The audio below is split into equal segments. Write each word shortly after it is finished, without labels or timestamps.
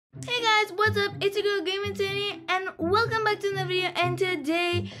Hey guys, what's up? It's your girl Gaming Tony and welcome back to another video. And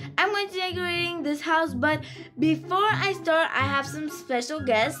today I'm going to be decorating this house, but before I start I have some special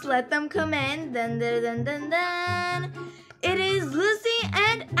guests. Let them come in. Dun dun dun dun dun. It is Lucy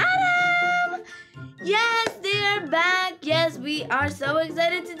and Adam! Yes, they are back. Yes, we are so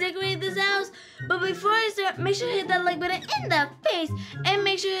excited to decorate this house. But before I start, make sure to hit that like button in the face. And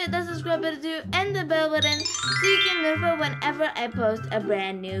make sure to hit that subscribe button too and the bell button so you can notify whenever I post a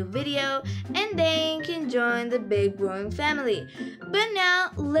brand new video. And then can join the big growing family. But now,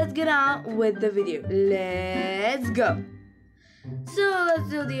 let's get on with the video. Let's go. So let's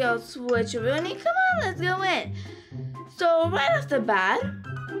do the old switch. Everybody, come on, let's go in. So right off the bat,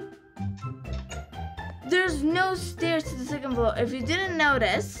 there's no stairs to the second floor. If you didn't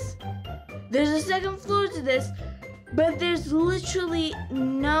notice, there's a second floor to this, but there's literally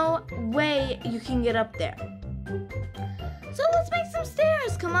no way you can get up there. So let's make some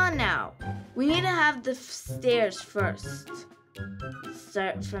stairs. Come on now. We need to have the stairs first.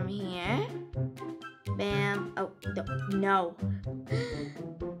 Start from here. Bam. Oh, no.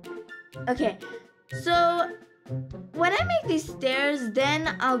 Okay, so when I make these stairs,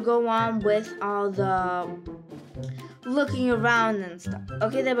 then I'll go on with all the looking around and stuff.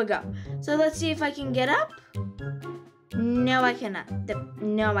 Okay, there we go. So let's see if I can get up. No, I cannot.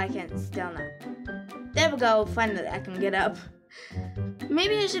 No, I can't. Still not. There we go. Finally, I can get up.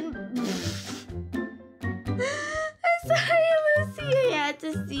 Maybe I should... I'm sorry, Lucy. I had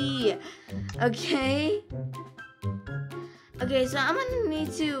to see. Okay. Okay, so I'm gonna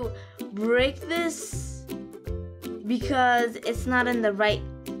need to break this because it's not in the right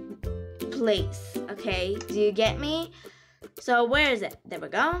place. Okay, do you get me? So where is it? There we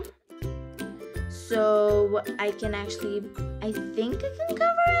go. So I can actually, I think I can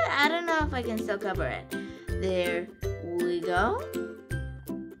cover it. I don't know if I can still cover it. There we go.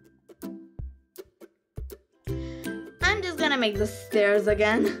 I'm just gonna make the stairs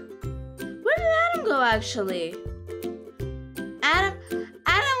again. Where did Adam go actually? Adam,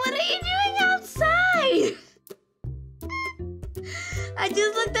 what are you doing outside? I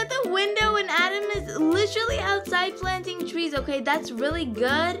just looked at the window and Adam is literally outside planting trees. Okay, that's really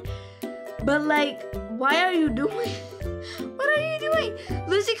good. But like, why are you doing? What are you doing?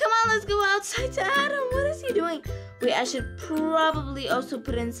 Lucy, come on, let's go outside to Adam. What is he doing? Wait, I should probably also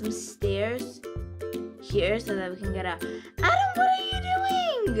put in some stairs here so that we can get out. Adam, what are you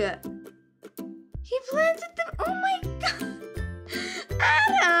doing? He planted them. Oh my God.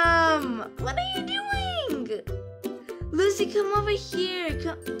 Adam, what are you doing? Lucy, come over here.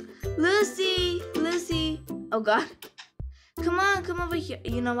 Come. Lucy. Oh God. Come over here.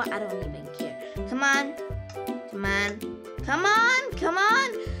 You know what? I don't even care. Come on.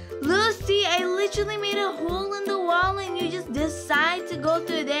 Lucy, I literally made a hole in the wall and you just decide to go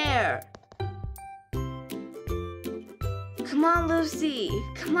through there. Come on, Lucy.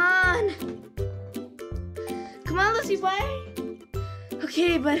 Come on, Lucy, why?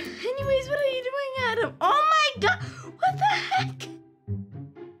 Okay, but anyways, what are you doing, Adam? Oh my God. What the heck?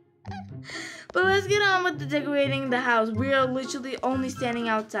 But let's get on with the decorating the house. We are literally only standing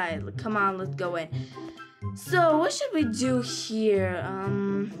outside. Come on, let's go in. So, what should we do here?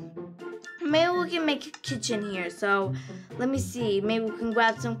 Maybe we can make a kitchen here. So, let me see. Maybe we can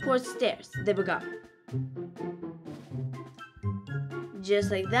grab some quartz stairs. There we go. Just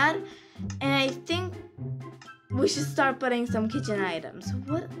like that. And I think we should start putting some kitchen items.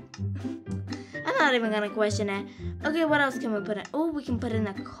 What? I'm not even gonna question it. Okay, what else can we put in? Oh, we can put in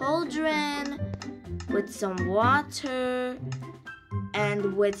a cauldron with some water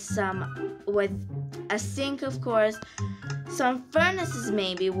and with a sink, of course. Some furnaces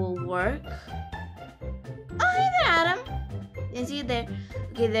maybe will work. Oh, hey there, Adam. You see it there?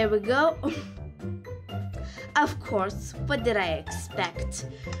 Okay, there we go. Of course, what did I expect?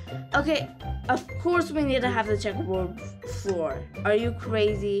 Okay, of course we need to have the checkerboard floor. Are you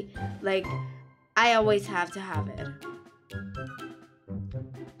crazy? Like, I always have to have it.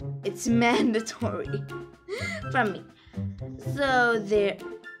 It's mandatory from me. So there,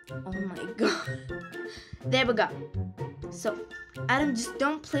 oh my God. There we go. So, Adam, just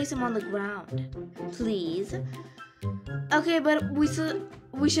don't place them on the ground, please. Okay, but we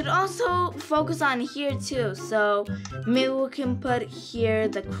should also focus on here too. So maybe we can put here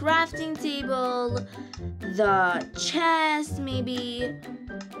the crafting table, the chest maybe.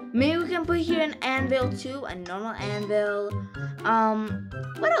 Maybe we can put here an anvil too, a normal anvil.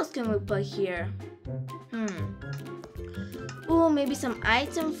 What else can we put here? Ooh, maybe some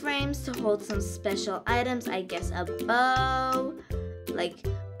item frames to hold some special items. I guess a bow, like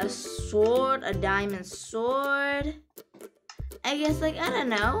a sword, a diamond sword. I guess, like, I don't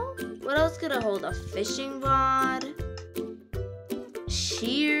know. What else could I hold? A fishing rod?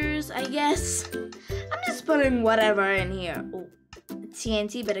 Shears, I guess. I'm just putting whatever in here. Oh,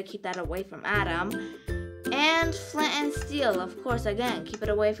 TNT, better keep that away from Adam. And flint and steel, of course, again, keep it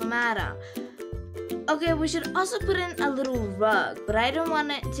away from Adam. Okay, we should also put in a little rug, but I don't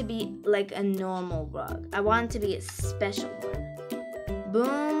want it to be like a normal rug. I want it to be a special one.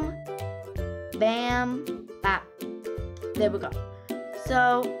 Boom, bam, bap. There we go.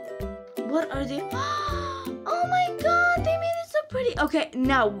 So, what are they? Oh my god, they made it so pretty. Okay,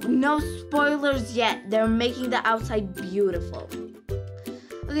 no spoilers yet. They're making the outside beautiful.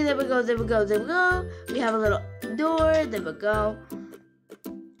 Okay, there we go. We have a little door, there we go.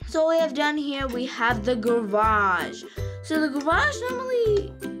 So we have done here, we have the garage. So the garage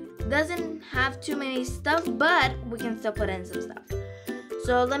normally doesn't have too many stuff, but we can still put in some stuff.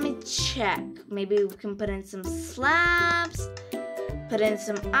 So let me check. Maybe we can put in some slabs, put in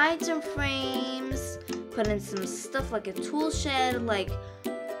some item frames, put in some stuff like a tool shed, like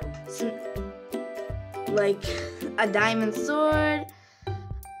a diamond sword,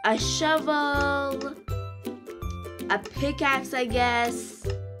 a shovel, a pickaxe, I guess.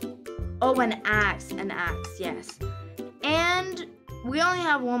 Oh, an axe, yes. And we only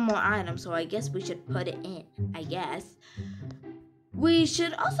have one more item, so I guess we should put it in, I guess. We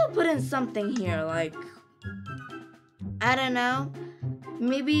should also put in something here, like, I don't know.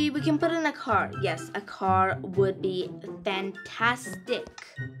 Maybe we can put in a car. Yes, a car would be fantastic.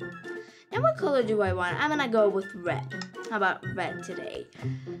 And what color do I want? I'm gonna go with red. How about red today?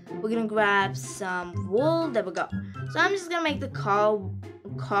 We're gonna grab some wool. There we go. So I'm just gonna make the car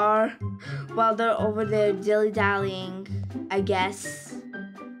while they're over there dilly-dallying, I guess.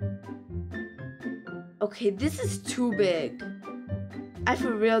 Okay, this is too big. I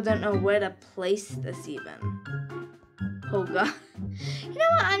for real don't know where to place this even. Oh god. You know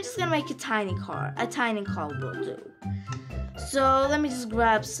what? I'm just gonna make a tiny car. A tiny car will do. So let me just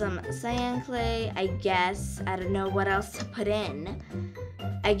grab some cyan clay, I guess. I don't know what else to put in.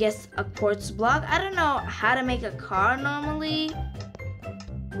 I guess a quartz block. I don't know how to make a car normally.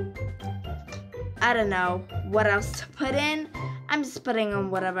 I don't know what else to put in. I'm just putting on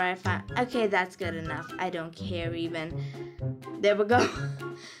whatever I find. Okay, that's good enough. I don't care even. There we go.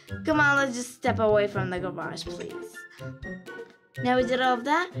 Come on, let's just step away from the garage, please. Now we did all of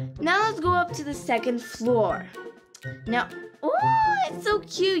that. Now let's go up to the second floor. Now, oh, it's so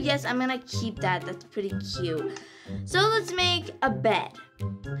cute. Yes, I'm gonna keep that. That's pretty cute. So let's make a bed.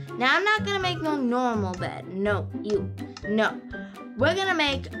 Now I'm not gonna make no normal bed. No. We're gonna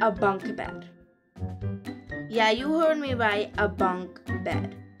make a bunk bed. Yeah, you heard me right, a bunk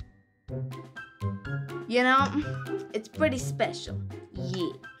bed. You know, it's pretty special.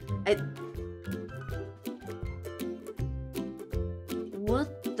 Yeah.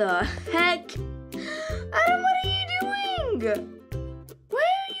 What the heck? Adam, what are you doing? Why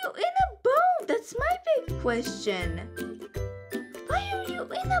are you in a boat? That's my big question. Why are you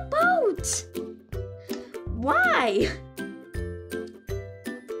in a boat? Why?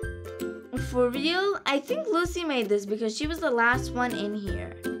 For real? I think Lucy made this because she was the last one in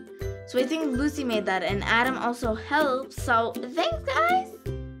here. So I think Lucy made that and Adam also helped. So thanks, guys.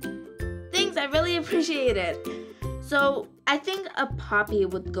 Thanks, I really appreciate it. So I think a poppy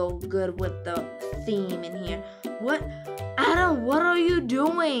would go good with the theme in here. What? Adam, what are you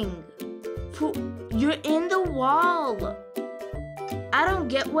doing? You're in the wall. I don't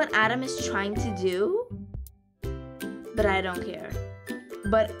get what Adam is trying to do. But I don't care.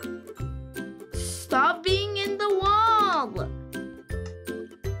 But stop being in the wall.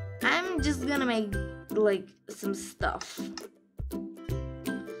 I'm just gonna make like some stuff.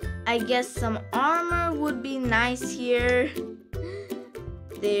 I guess some armor would be nice here.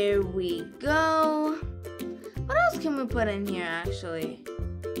 There we go. What else can we put in here actually?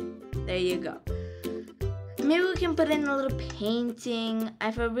 There you go. Maybe we can put in a little painting.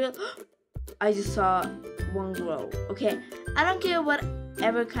 I for real I just saw one grow. Okay, I don't care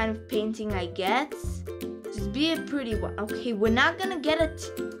whatever kind of painting I get. Just be a pretty one. Okay, we're not gonna get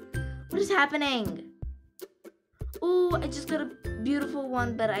it. What is happening? Oh, I just got a beautiful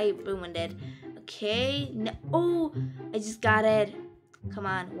one, but I ruined it. Okay. No. Oh, I just got it. Come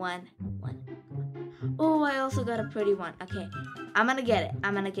on, one. Oh, I also got a pretty one. Okay, I'm gonna get it.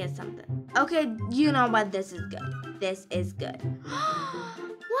 I'm gonna get something. Okay, you know what? This is good. This is good.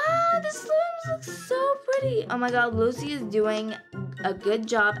 Wow, this room looks so pretty. Oh my god, Lucy is doing a good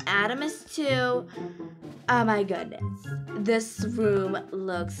job. Adam is too. Oh my goodness. This room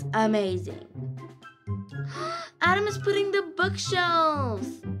looks amazing. Adam is putting the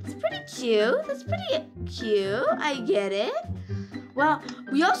bookshelves. It's pretty cute. That's pretty cute. I get it. Well,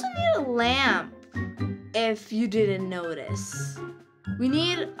 we also need a lamp. If you didn't notice, we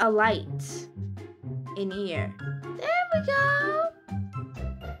need a light in here. There we go.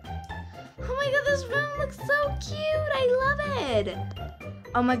 Oh my god, this room looks so cute. I love it.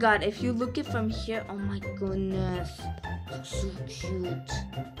 Oh my god, if you look it from here, oh my goodness, it's so cute.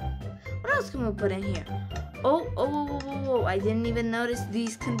 What else can we put in here? Oh, I didn't even notice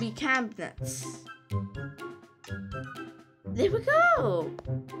these can be cabinets. There we go.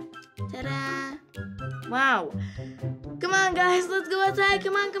 Ta-da. Wow. Come on, guys, let's go outside.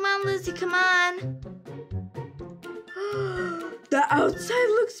 Come on, Lucy, come on. The outside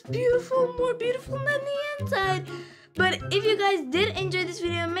looks beautiful, more beautiful than the inside. But if you guys did enjoy this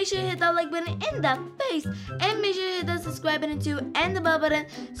video, make sure you hit that like button in the face. And make sure you hit that subscribe button too and the bell button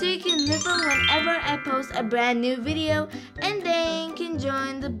so you can listen whenever I post a brand new video. And then can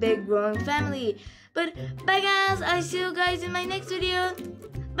join the big growing family. But bye guys, I'll see you guys in my next video.